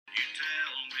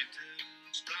to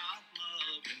stop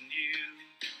loving you.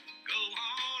 Go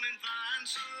on and find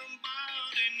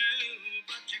somebody new,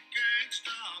 but you can't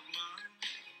stop love.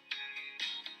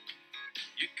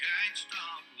 You can't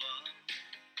stop love.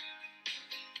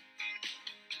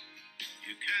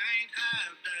 You can't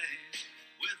have days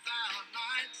without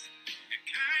nights. You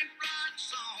can't write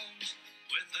songs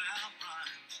without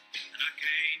rhymes. And I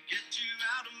can't get you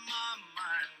out of my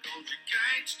mind, 'cause you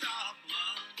can't stop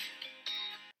love.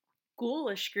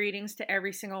 Ghoulish greetings to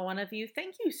every single one of you.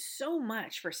 Thank you so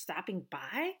much for stopping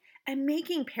by and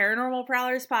making Paranormal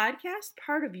Prowlers podcast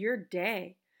part of your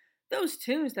day. Those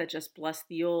tunes that just blessed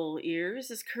the old ears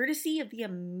is courtesy of the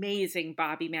amazing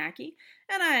Bobby Mackey,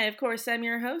 and I, of course, am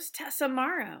your host, Tessa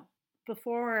Morrow.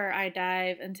 Before I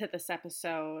dive into this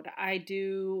episode, I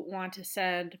do want to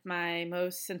send my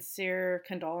most sincere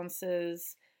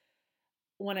condolences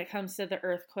when it comes to the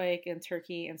earthquake in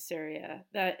Turkey and Syria.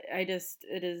 It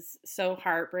is so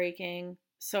heartbreaking.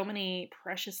 So many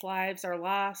precious lives are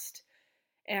lost,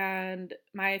 and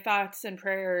my thoughts and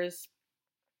prayers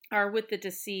are with the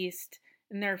deceased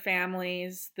and their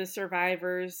families, the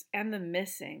survivors, and the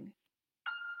missing.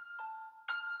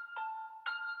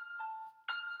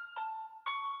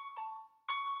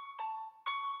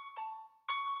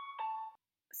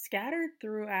 Scattered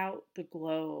throughout the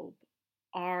globe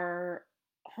are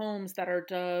homes that are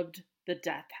dubbed the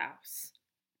Death House.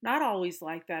 Not always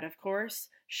like that, of course.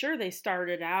 Sure, they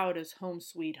started out as home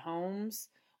sweet homes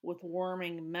with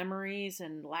warming memories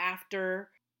and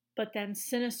laughter, but then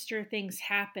sinister things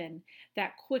happen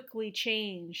that quickly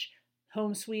change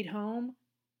home sweet home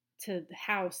to the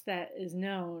house that is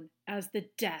known as the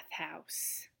Death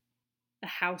House, the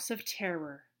House of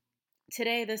Terror.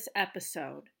 Today, this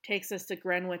episode takes us to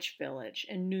Greenwich Village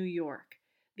in New York.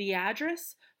 The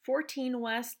address, 14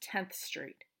 West 10th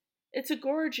Street. It's a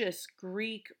gorgeous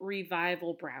Greek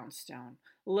Revival brownstone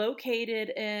located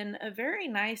in a very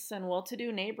nice and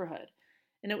well-to-do neighborhood,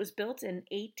 and it was built in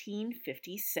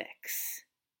 1856.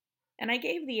 And I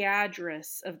gave the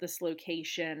address of this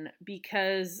location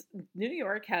because New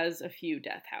York has a few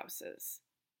death houses.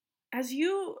 As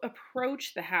you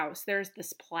approach the house, there's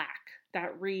this plaque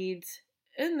that reads,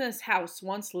 "In this house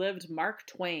once lived Mark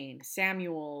Twain,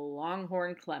 Samuel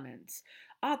Longhorn Clemens,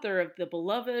 author of the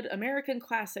beloved American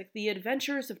classic, The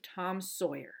Adventures of Tom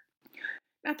Sawyer."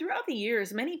 Now, throughout the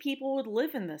years, many people would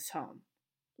live in this home.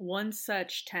 One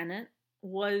such tenant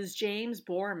was James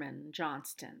Borman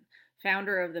Johnston,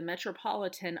 founder of the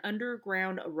Metropolitan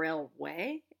Underground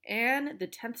Railway and the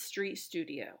 10th Street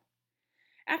Studio.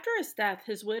 After his death,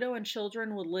 his widow and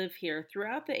children would live here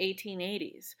throughout the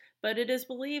 1880s, but it is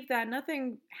believed that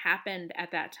nothing happened at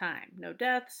that time. No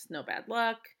deaths, no bad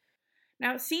luck.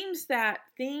 Now, it seems that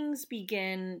things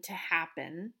begin to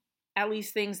happen, at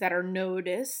least things that are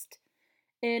noticed,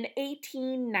 in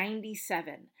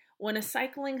 1897, when a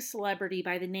cycling celebrity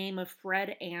by the name of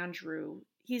Fred Andrew,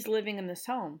 he's living in this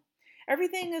home.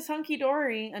 Everything is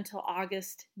hunky-dory until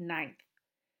August 9th.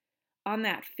 On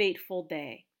that fateful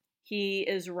day, he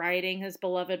is riding his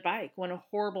beloved bike when a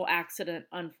horrible accident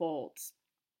unfolds.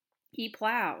 He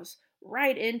plows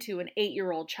right into an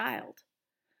 8-year-old child.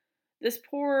 This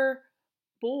poor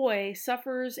boy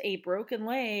suffers a broken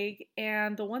leg,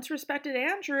 and the once respected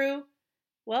Andrew,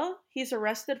 well, he's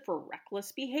arrested for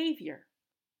reckless behavior.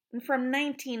 And from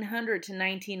 1900 to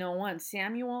 1901,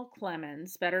 Samuel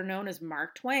Clemens, better known as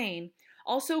Mark Twain,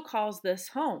 also calls this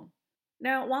home.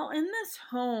 Now, while in this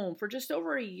home for just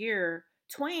over a year,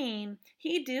 Twain,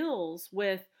 he deals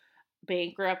with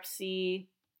bankruptcy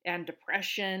and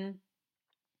depression.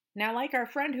 Now, like our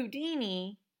friend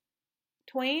Houdini,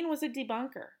 Twain was a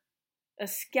debunker, a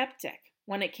skeptic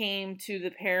when it came to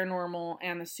the paranormal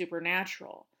and the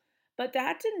supernatural. But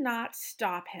that did not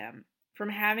stop him from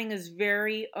having his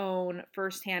very own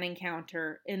first-hand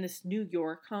encounter in this New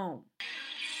York home.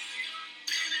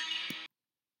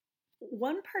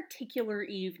 One particular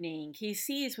evening, he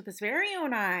sees with his very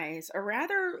own eyes a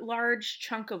rather large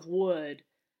chunk of wood,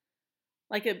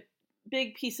 like a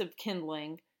big piece of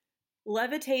kindling,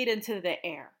 levitate into the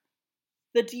air.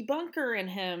 The debunker in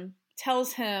him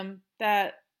tells him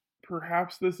that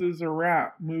perhaps this is a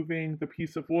rat moving the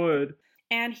piece of wood.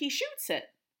 And he shoots it.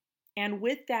 And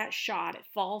with that shot, it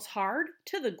falls hard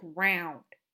to the ground.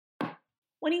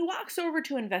 When he walks over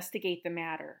to investigate the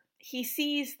matter, he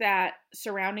sees that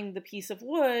surrounding the piece of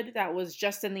wood that was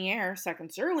just in the air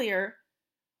seconds earlier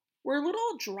were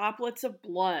little droplets of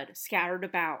blood scattered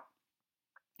about.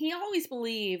 He always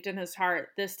believed in his heart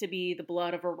this to be the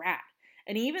blood of a rat.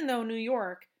 And even though New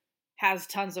York has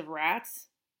tons of rats,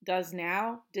 does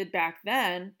now, did back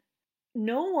then,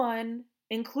 no one,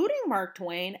 including Mark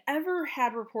Twain, ever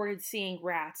had reported seeing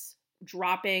rats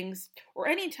droppings, or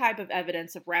any type of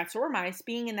evidence of rats or mice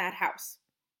being in that house.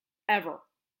 Ever.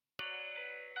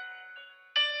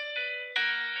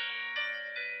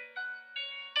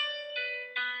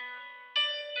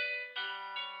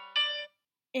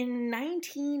 In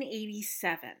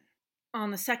 1987,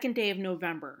 on the second day of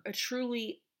November, a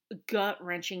truly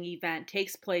gut-wrenching event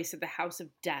takes place at the House of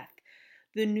Death.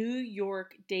 The New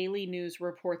York Daily News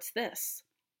reports this.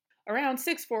 Around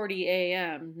 6:40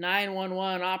 a.m.,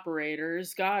 911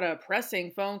 operators got a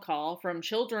pressing phone call from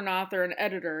children author and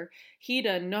editor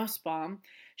Heda Nussbaum.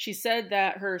 She said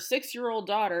that her 6-year-old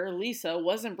daughter, Lisa,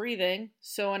 wasn't breathing,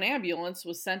 so an ambulance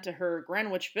was sent to her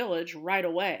Greenwich Village right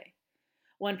away.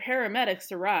 When paramedics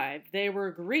arrived, they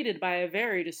were greeted by a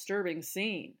very disturbing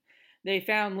scene. They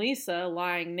found Lisa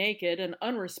lying naked and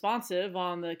unresponsive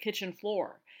on the kitchen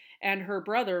floor, and her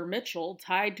brother Mitchell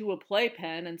tied to a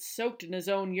playpen and soaked in his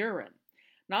own urine.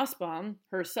 Nussbaum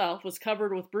herself was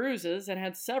covered with bruises and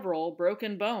had several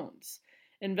broken bones.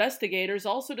 Investigators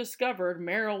also discovered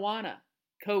marijuana,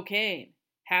 cocaine,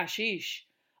 hashish,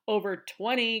 over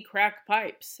 20 crack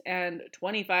pipes, and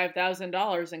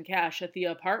 $25,000 in cash at the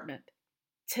apartment.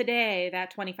 Today,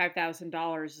 that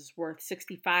 $25,000 is worth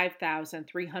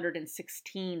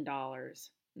 $65,316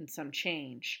 and some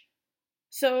change.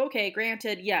 So, okay,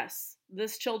 granted, yes,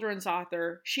 this children's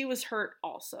author, she was hurt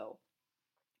also.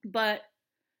 But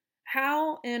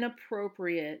how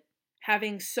inappropriate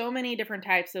having so many different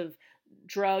types of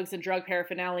drugs and drug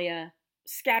paraphernalia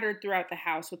scattered throughout the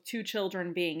house with 2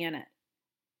 children being in it.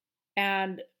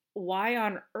 And why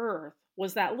on earth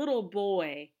was that little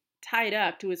boy tied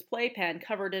up to his playpen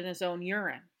covered in his own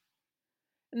urine?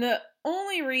 And the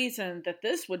only reason that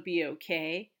this would be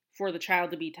okay for the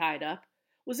child to be tied up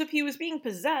was if he was being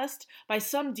possessed by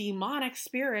some demonic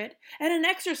spirit and an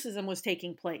exorcism was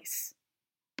taking place.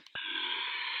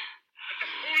 That the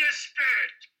Holy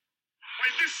Spirit, by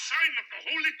this sign of the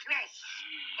Holy Cross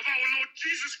of our Lord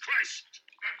Jesus Christ,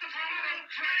 that the power of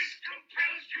Christ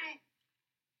compels you.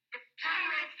 The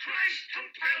power of Christ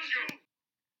compels you.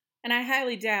 And I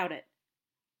highly doubt it.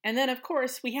 And then, of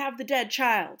course, we have the dead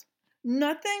child.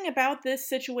 Nothing about this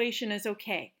situation is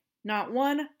okay. Not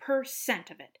 1%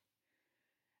 of it.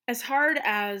 As hard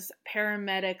as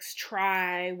paramedics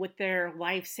try with their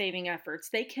life-saving efforts,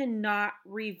 they cannot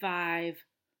revive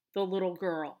the little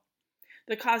girl.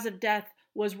 The cause of death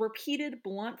was repeated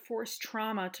blunt force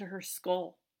trauma to her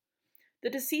skull. The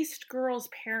deceased girl's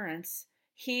parents,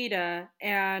 Heda,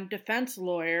 and defense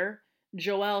lawyer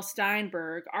Joel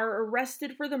Steinberg, are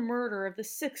arrested for the murder of the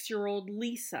 6-year-old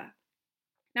Lisa.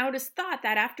 Now, it is thought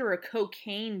that after a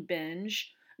cocaine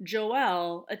binge,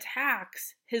 Joel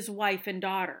attacks his wife and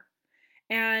daughter.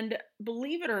 And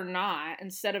believe it or not,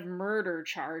 instead of murder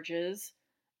charges,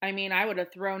 I would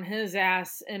have thrown his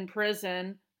ass in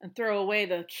prison and throw away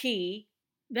the key,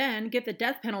 then get the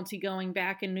death penalty going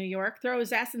back in New York, throw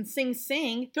his ass in Sing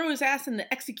Sing, throw his ass in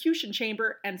the execution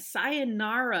chamber, and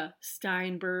sayonara,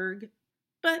 Steinberg.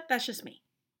 But that's just me.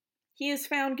 He is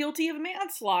found guilty of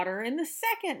manslaughter in the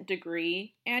 2nd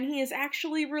degree, and he is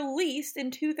actually released in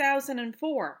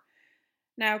 2004.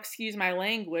 Now, excuse my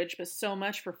language, but so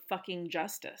much for fucking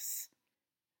justice.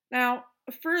 Now,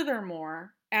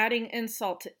 furthermore, adding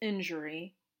insult to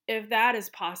injury, if that is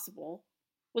possible,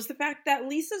 was the fact that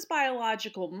Lisa's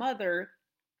biological mother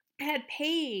had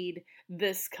paid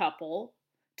this couple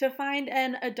to find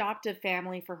an adoptive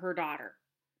family for her daughter.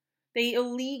 They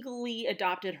illegally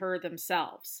adopted her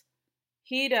themselves.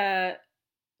 Heda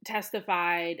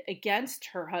testified against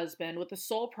her husband with the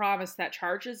sole promise that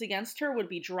charges against her would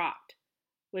be dropped,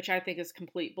 which I think is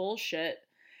complete bullshit.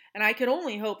 And I could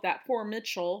only hope that poor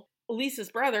Mitchell, Lisa's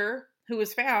brother, who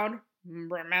was found,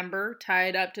 remember,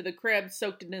 tied up to the crib,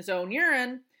 soaked in his own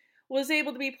urine, was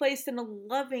able to be placed in a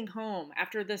loving home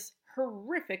after this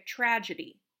horrific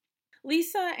tragedy.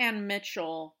 Lisa and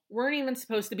Mitchell weren't even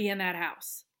supposed to be in that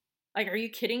house. Like, are you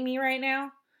kidding me right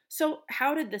now? So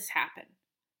how did this happen?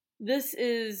 This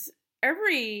is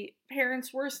every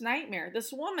parent's worst nightmare.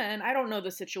 This woman, I don't know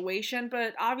the situation,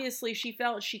 but obviously she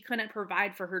felt she couldn't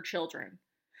provide for her children.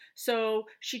 So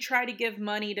she tried to give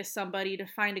money to somebody to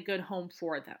find a good home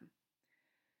for them.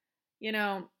 You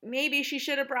know, maybe she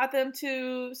should have brought them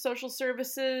to social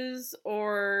services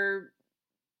or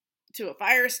to a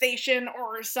fire station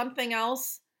or something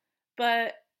else.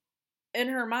 But in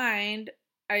her mind,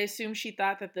 I assume she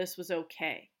thought that this was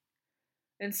okay.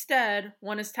 Instead,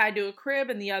 one is tied to a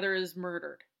crib and the other is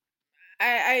murdered.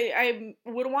 I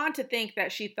would want to think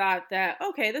that she thought that,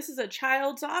 okay, this is a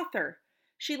child's author.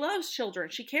 She loves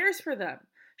children. She cares for them.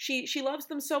 She loves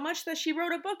them so much that she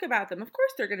wrote a book about them. Of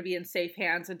course they're going to be in safe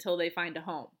hands until they find a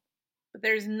home. But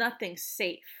there's nothing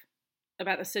safe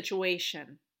about the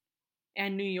situation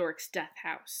and New York's death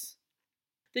house.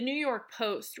 The New York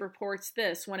Post reports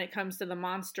this when it comes to the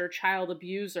monster child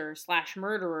abuser /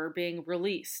 murderer being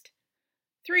released.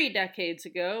 3 decades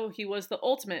ago, he was the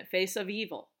ultimate face of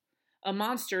evil, a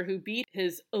monster who beat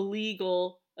his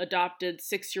illegal adopted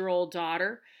 6-year-old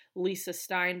daughter, Lisa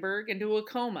Steinberg, into a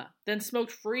coma, then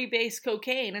smoked free-base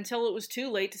cocaine until it was too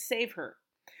late to save her.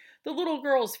 The little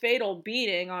girl's fatal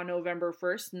beating on November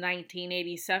 1st,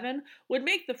 1987, would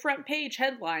make the front-page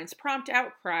headlines prompt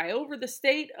outcry over the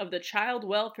state of the child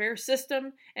welfare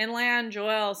system and land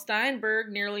Joelle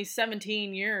Steinberg nearly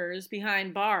 17 years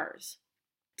behind bars.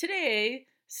 Today,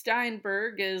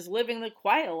 Steinberg is living the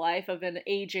quiet life of an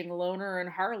aging loner in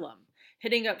Harlem,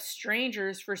 hitting up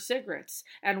strangers for cigarettes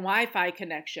and Wi-Fi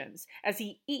connections as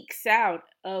he ekes out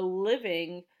a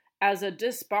living as a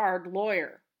disbarred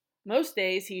lawyer. Most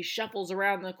days, he shuffles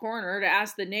around the corner to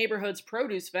ask the neighborhood's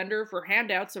produce vendor for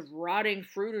handouts of rotting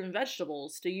fruit and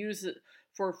vegetables to use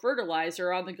for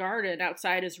fertilizer on the garden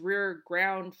outside his rear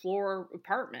ground floor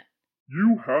apartment.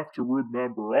 You have to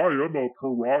remember, I am a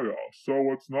pariah,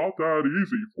 so it's not that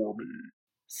easy for me.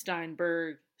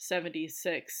 Steinberg,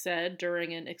 76, said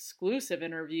during an exclusive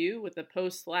interview with the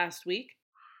Post last week.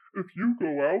 If you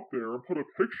go out there and put a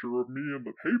picture of me in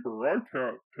the paper, I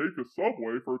can't take a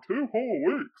subway for 2 whole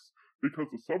weeks because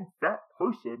some fat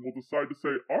person will decide to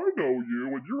say, I know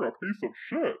you and you're a piece of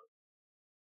shit.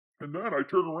 And then I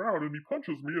turn around and he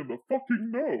punches me in the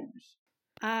fucking nose.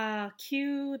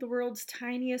 Cue the world's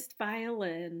tiniest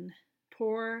violin.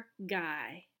 Poor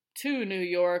guy. To New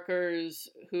Yorkers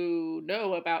who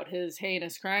know about his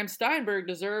heinous crime, Steinberg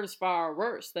deserves far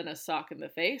worse than a sock in the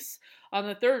face. On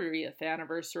the 30th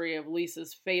anniversary of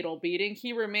Lisa's fatal beating,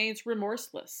 he remains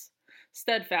remorseless,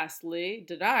 steadfastly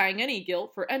denying any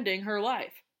guilt for ending her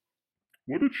life.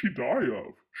 What did she die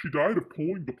of? She died of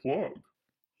pulling the plug,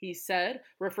 he said,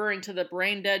 referring to the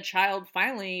brain-dead child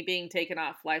finally being taken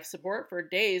off life support for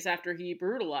days after he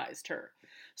brutalized her.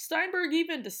 Steinberg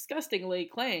even disgustingly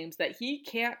claims that he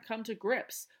can't come to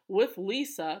grips with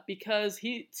Lisa because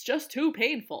it's just too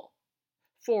painful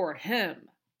for him.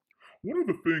 One of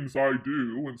the things I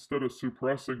do, instead of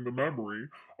suppressing the memory,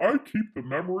 I keep the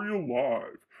memory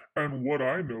alive. And what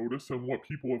I notice and what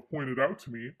people have pointed out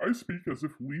to me, I speak as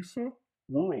if Lisa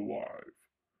were alive.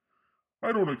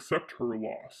 I don't accept her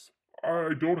loss.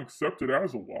 I don't accept it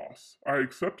as a loss. I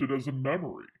accept it as a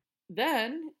memory.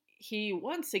 Then he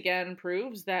once again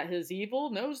proves that his evil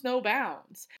knows no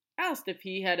bounds. Asked if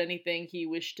he had anything he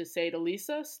wished to say to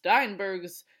Lisa,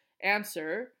 Steinberg's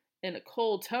answer in a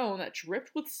cold tone that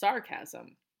dripped with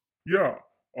sarcasm. Yeah,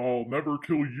 I'll never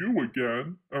kill you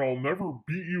again, and I'll never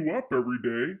beat you up every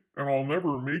day, and I'll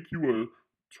never make you a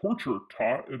torture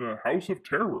tot in a house of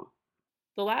terror.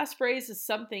 The last phrase is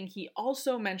something he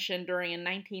also mentioned during a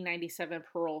 1997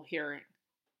 parole hearing.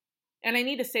 And I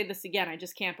need to say this again, I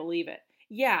just can't believe it.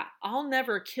 Yeah, I'll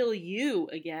never kill you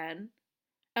again,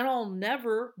 and I'll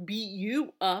never beat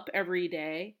you up every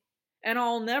day, and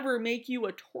I'll never make you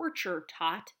a torture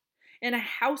tot in a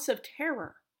house of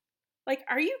terror. Like,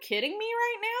 are you kidding me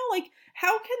right now? Like,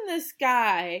 how can this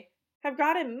guy have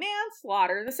gotten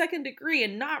manslaughter in the 2nd degree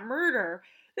and not murder?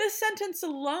 This sentence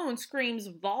alone screams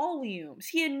volumes.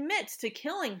 He admits to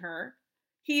killing her.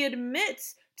 He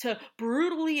admits to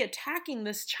brutally attacking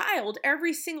this child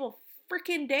every single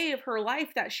freaking day of her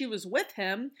life that she was with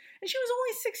him, and she was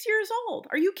only 6 years old.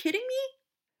 Are you kidding me?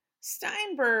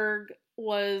 Steinberg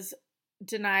was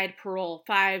denied parole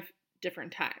 5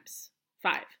 different times.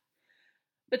 5.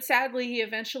 But sadly, he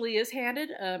eventually is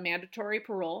handed a mandatory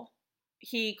parole.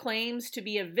 He claims to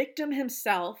be a victim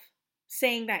himself,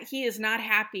 saying that he is not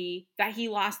happy that he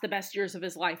lost the best years of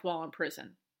his life while in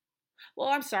prison. Well,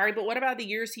 I'm sorry, but what about the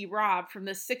years he robbed from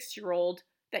this 6-year-old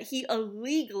that he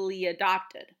illegally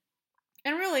adopted?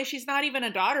 And really, she's not even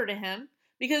a daughter to him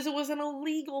because it was an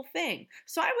illegal thing.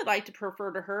 So I would like to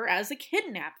refer to her as a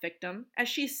kidnap victim, as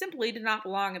she simply did not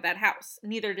belong at that house.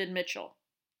 Neither did Mitchell.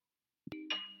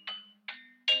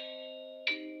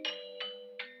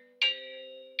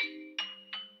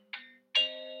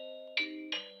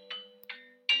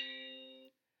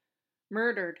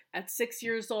 Murdered at 6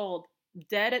 years old,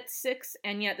 dead at 6,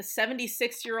 and yet the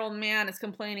 76-year-old man is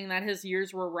complaining that his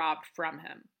years were robbed from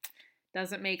him.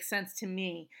 Doesn't make sense to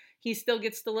me. He still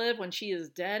gets to live when she is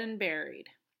dead and buried.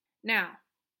 Now,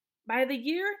 by the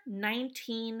year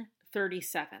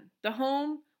 1937, the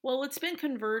home, well, it's been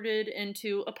converted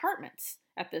into apartments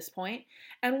at this point,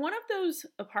 and one of those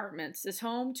apartments is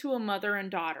home to a mother and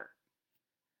daughter.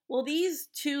 Well, these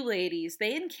 2 ladies,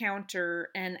 they encounter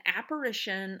an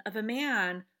apparition of a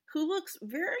man who looks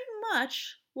very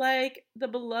much like the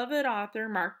beloved author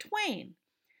Mark Twain.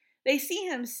 They see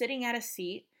him sitting at a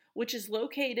seat, which is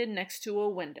located next to a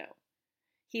window.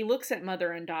 He looks at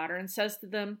mother and daughter and says to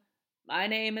them, "My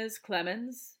name is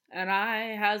Clemens, and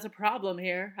I has a problem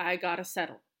here I gotta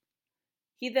settle."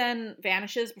 He then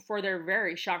vanishes before their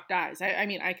very shocked eyes. I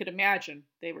mean, I could imagine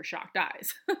they were shocked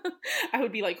eyes. I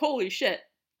would be like, holy shit.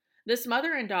 This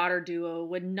mother and daughter duo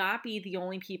would not be the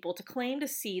only people to claim to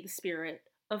see the spirit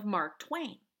of Mark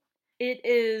Twain. It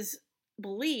is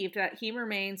believed that he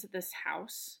remains at this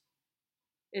house.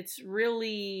 It's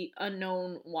really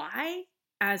unknown why,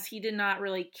 as he did not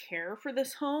really care for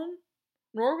this home,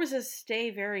 nor was his stay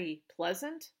very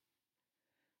pleasant.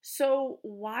 So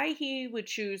why he would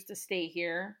choose to stay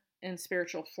here in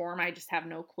spiritual form, I just have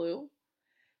no clue.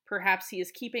 Perhaps he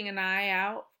is keeping an eye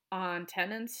out on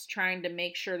tenants, trying to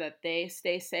make sure that they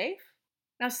stay safe.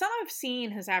 Now, some have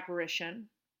seen his apparition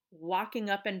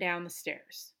walking up and down the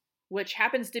stairs, which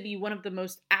happens to be one of the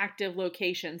most active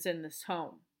locations in this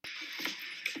home.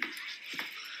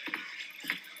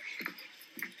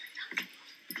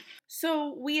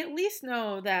 So we at least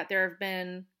know that there have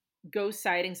been ghost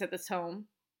sightings at this home,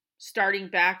 starting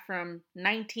back from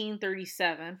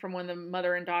 1937, from when the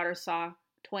mother and daughter saw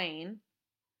Twain.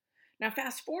 Now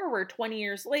fast forward 20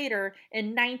 years later,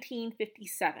 in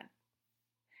 1957,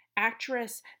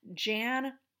 actress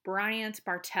Jan Bryant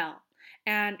Bartell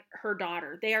and her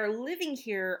daughter, they are living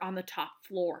here on the top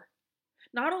floor.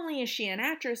 Not only is she an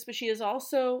actress, but she is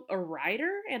also a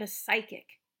writer and a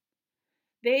psychic.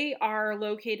 They are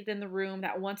located in the room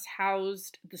that once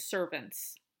housed the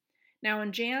servants. Now,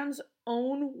 in Jan's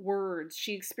own words,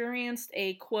 she experienced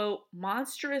a, quote,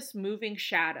 monstrous moving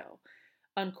shadow,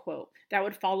 unquote, that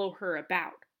would follow her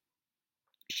about.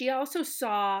 She also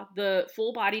saw the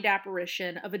full-bodied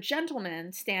apparition of a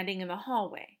gentleman standing in the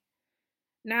hallway.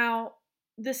 Now,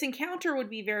 this encounter would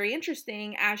be very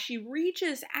interesting as she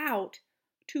reaches out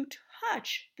to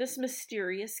touch this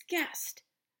mysterious guest.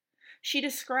 She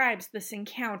describes this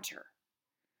encounter,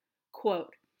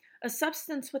 quote, "A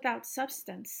substance without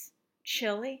substance,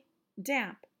 chilly,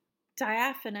 damp,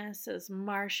 diaphanous as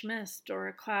marsh mist or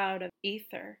a cloud of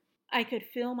ether. I could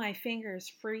feel my fingers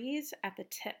freeze at the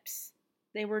tips.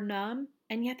 They were numb,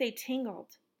 and yet they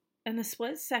tingled. In the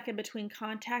split second between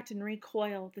contact and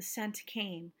recoil, the scent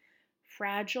came,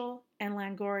 fragile and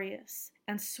languorous,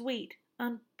 and sweet,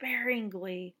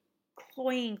 unbearingly,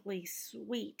 cloyingly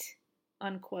sweet,"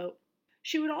 unquote.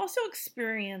 She would also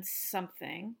experience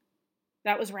something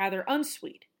that was rather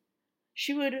unsweet.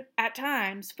 She would, at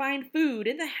times, find food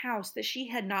in the house that she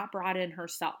had not brought in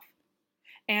herself.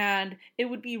 And it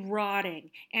would be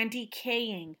rotting and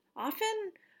decaying,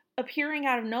 often appearing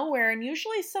out of nowhere and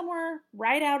usually somewhere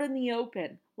right out in the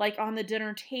open, like on the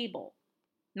dinner table.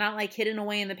 Not like hidden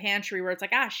away in the pantry where it's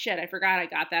like, ah, shit, I forgot I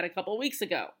got that a couple weeks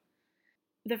ago.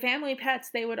 The family pets,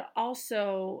 they would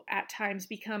also at times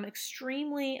become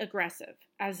extremely aggressive,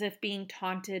 as if being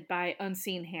taunted by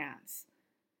unseen hands.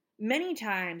 Many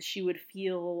times she would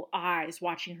feel eyes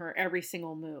watching her every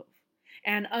single move,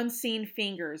 and unseen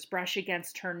fingers brush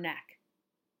against her neck.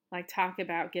 Like, talk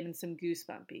about getting some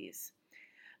goosebumpies.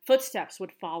 Footsteps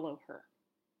would follow her.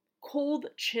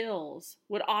 Cold chills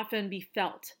would often be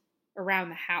felt around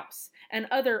the house, and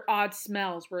other odd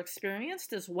smells were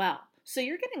experienced as well. So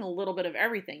you're getting a little bit of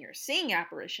everything. You're seeing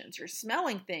apparitions, you're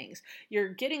smelling things,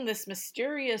 you're getting this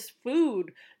mysterious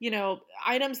food,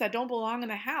 items that don't belong in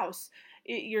the house.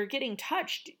 You're getting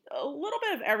touched. A little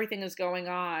bit of everything is going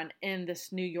on in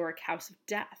this New York house of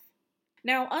death.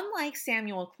 Now, unlike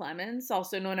Samuel Clemens,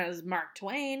 also known as Mark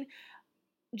Twain,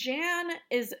 Jan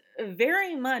is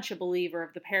very much a believer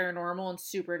of the paranormal and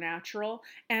supernatural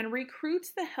and recruits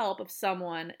the help of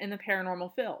someone in the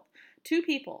paranormal field. Two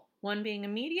people, one being a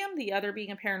medium, the other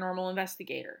being a paranormal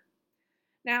investigator.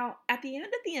 Now, at the end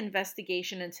of the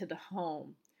investigation into the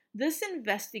home, this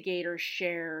investigator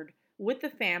shared with the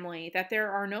family that there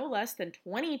are no less than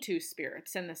 22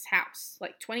 spirits in this house.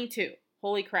 Like 22.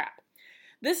 Holy crap.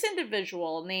 This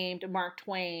individual named Mark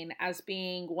Twain as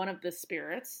being one of the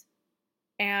spirits,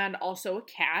 and also a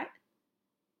cat.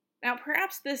 Now,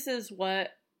 perhaps this is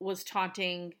what was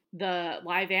taunting the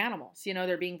live animals.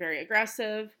 They're being very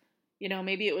aggressive.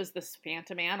 Maybe it was this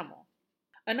phantom animal.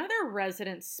 Another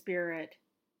resident spirit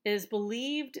is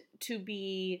believed to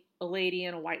be a lady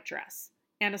in a white dress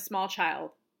and a small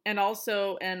child, and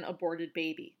also an aborted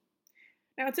baby.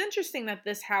 Now, it's interesting that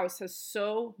this house has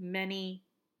so many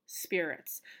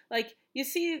spirits. Like, you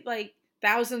see,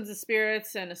 thousands of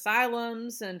spirits in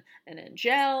asylums and in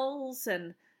jails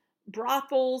and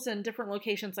brothels and different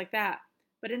locations like that.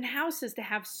 But in houses, to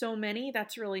have so many,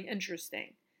 that's really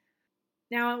interesting.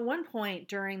 Now, at one point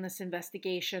during this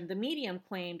investigation, the medium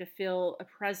claimed to feel a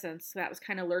presence that was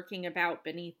kind of lurking about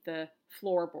beneath the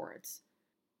floorboards.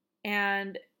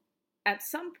 And at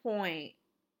some point,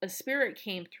 a spirit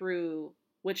came through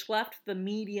which left the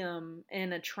medium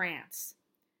in a trance.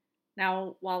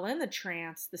 Now, while in the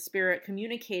trance, the spirit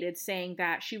communicated saying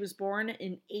that she was born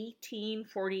in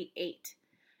 1848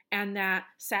 and that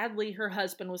sadly her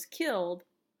husband was killed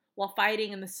while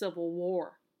fighting in the Civil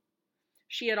War.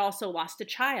 She had also lost a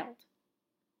child.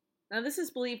 Now, this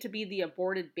is believed to be the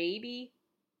aborted baby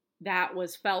that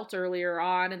was felt earlier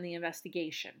on in the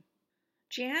investigation.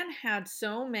 Jan had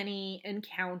so many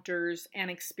encounters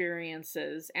and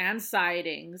experiences and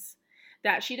sightings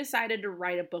that she decided to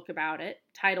write a book about it,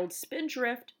 titled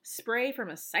Spindrift, Spray from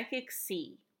a Psychic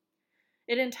Sea.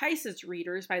 It entices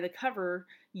readers by the cover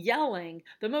yelling,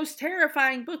 "The most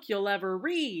terrifying book you'll ever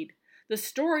read! The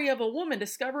story of a woman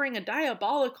discovering a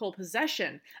diabolical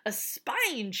possession, a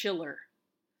spine chiller."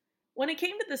 When it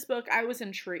came to this book, I was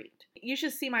intrigued. You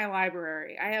should see my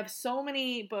library. I have so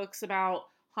many books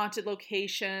about haunted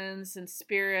locations and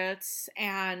spirits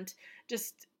and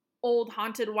just old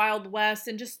haunted Wild West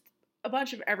and just a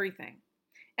bunch of everything.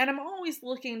 And I'm always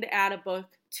looking to add a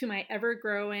book to my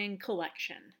ever-growing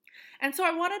collection. And so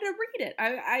I wanted to read it.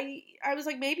 I was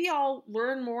like, maybe I'll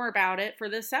learn more about it for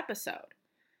this episode.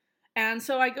 And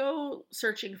so I go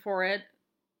searching for it.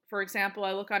 For example,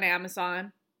 I look on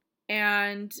Amazon,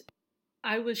 and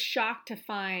I was shocked to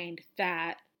find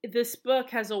that this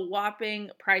book has a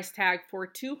whopping price tag for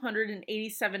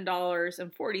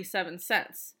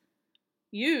 $287.47.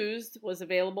 Used was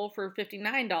available for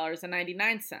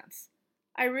 $59.99.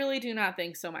 I really do not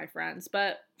think so, my friends,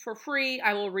 but for free,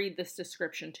 I will read this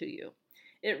description to you.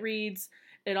 It reads,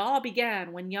 "It all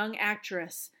began when young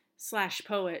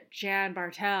actress/poet Jan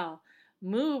Bartel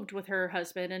moved with her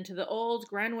husband into the old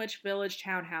Greenwich Village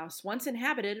townhouse once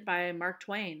inhabited by Mark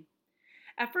Twain.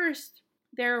 At first,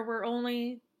 there were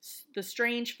only the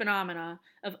strange phenomena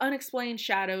of unexplained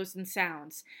shadows and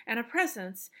sounds, and a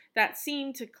presence that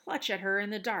seemed to clutch at her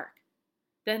in the dark.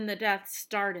 Then the deaths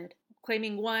started,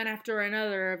 claiming one after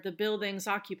another of the building's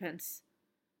occupants.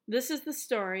 This is the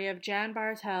story of Jan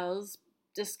Bartel's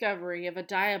discovery of a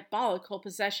diabolical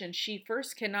possession she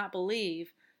first cannot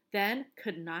believe, then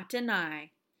could not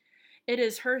deny. It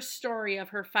is her story of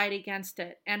her fight against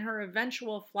it and her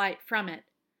eventual flight from it.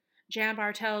 Jan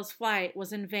Bartel's flight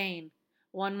was in vain.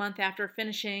 1 month after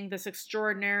finishing this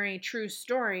extraordinary true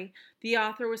story, the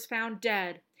author was found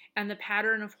dead, and the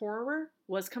pattern of horror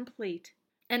was complete."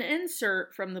 An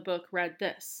insert from the book read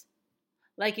this: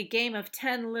 "Like a game of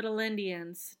 10 little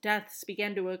Indians, deaths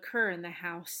began to occur in the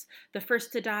house. The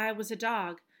first to die was a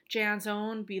dog, Jan's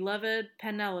own beloved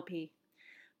Penelope.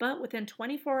 But within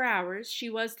 24 hours, she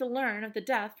was to learn of the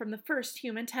death from the first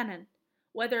human tenant.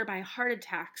 Whether by heart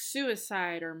attack,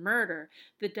 suicide, or murder,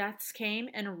 the deaths came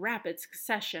in rapid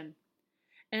succession.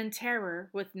 In terror,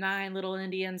 with 9 little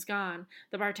Indians gone,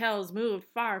 the Bartels moved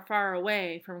far, far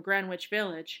away from Greenwich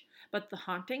Village, but the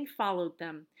haunting followed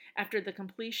them. After the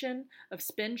completion of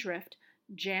Spindrift,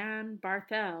 Jan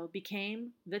Bartel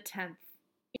became the 10th.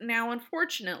 Now,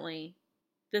 unfortunately,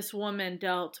 this woman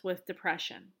dealt with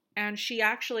depression, and she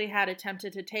actually had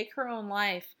attempted to take her own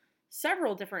life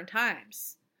several different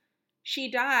times.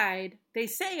 She died, they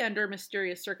say, under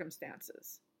mysterious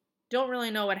circumstances. Don't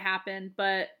really know what happened,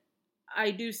 but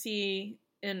I do see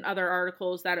in other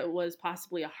articles that it was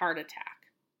possibly a heart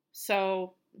attack.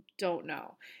 So, don't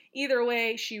know. Either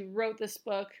way, she wrote this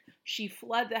book. She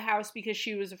fled the house because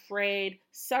she was afraid.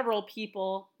 Several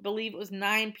people, I believe it was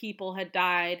 9 people, had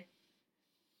died.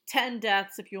 10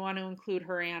 deaths if you want to include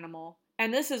her animal.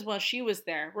 And this is while she was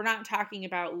there. We're not talking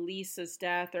about Lisa's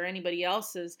death or anybody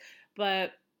else's,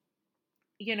 but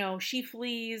she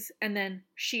flees and then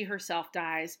she herself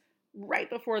dies right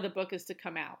before the book is to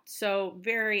come out. So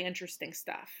very interesting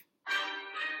stuff.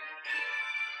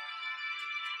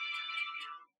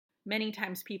 Many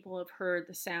times people have heard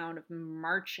the sound of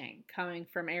marching coming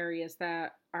from areas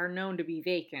that are known to be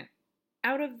vacant.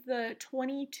 Out of the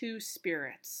 22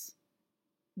 spirits,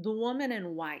 the woman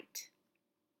in white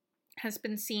has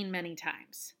been seen many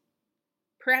times.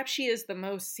 Perhaps she is the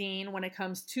most seen when it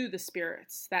comes to the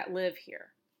spirits that live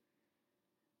here.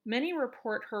 Many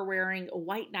report her wearing a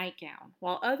white nightgown,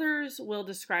 while others will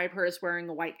describe her as wearing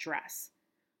a white dress.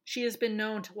 She has been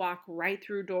known to walk right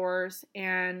through doors,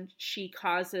 and she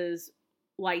causes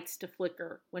lights to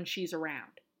flicker when she's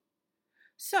around.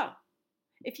 So,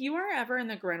 if you are ever in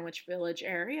the Greenwich Village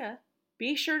area,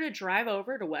 be sure to drive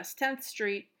over to West 10th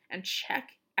Street and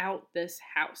check out this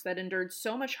house that endured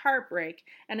so much heartbreak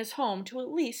and is home to at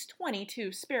least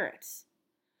 22 spirits.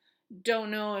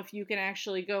 Don't know if you can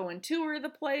actually go and tour the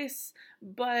place,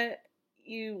 but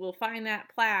you will find that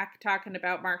plaque talking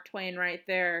about Mark Twain right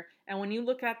there. And when you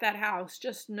look at that house,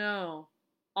 just know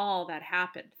all that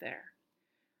happened there.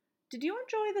 Did you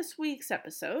enjoy this week's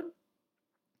episode?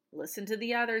 Listen to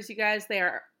the others, you guys. They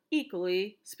are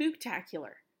equally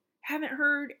spooktacular. Haven't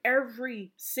heard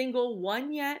every single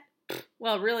one yet?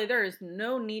 Well, really, there is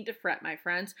no need to fret, my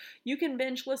friends. You can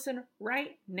binge listen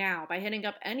right now by hitting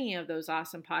up any of those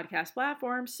awesome podcast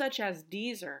platforms such as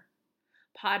Deezer,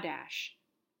 Podash,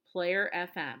 Player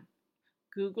FM,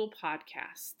 Google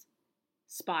Podcasts,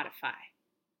 Spotify.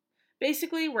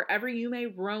 Basically, wherever you may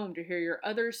roam to hear your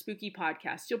other spooky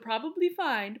podcasts, you'll probably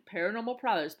find Paranormal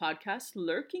Prowlers podcast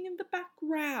lurking in the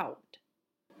background.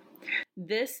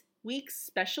 This week's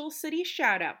special city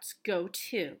shoutouts go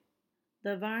to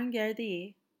the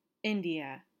Vanguardia,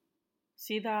 India,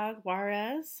 Ciudad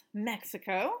Juarez,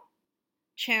 Mexico,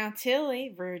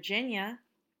 Chantilly, Virginia,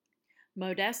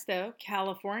 Modesto,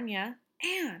 California,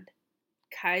 and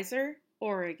Kaiser,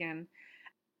 Oregon.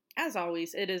 As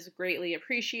always, it is greatly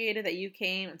appreciated that you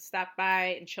came and stopped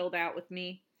by and chilled out with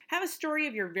me. Have a story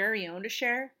of your very own to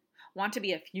share? Want to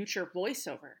be a future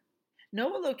voiceover?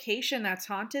 Know a location that's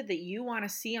haunted that you want to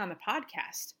see on the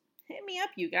podcast? Hit me up,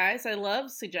 you guys. I love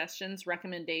suggestions,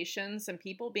 recommendations, and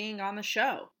people being on the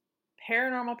show.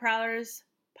 Paranormal Prowlers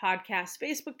podcast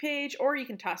Facebook page, or you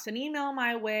can toss an email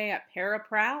my way at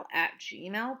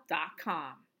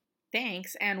paraprowl@gmail.com.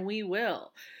 Thanks, and we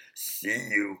will See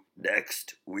you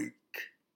next week.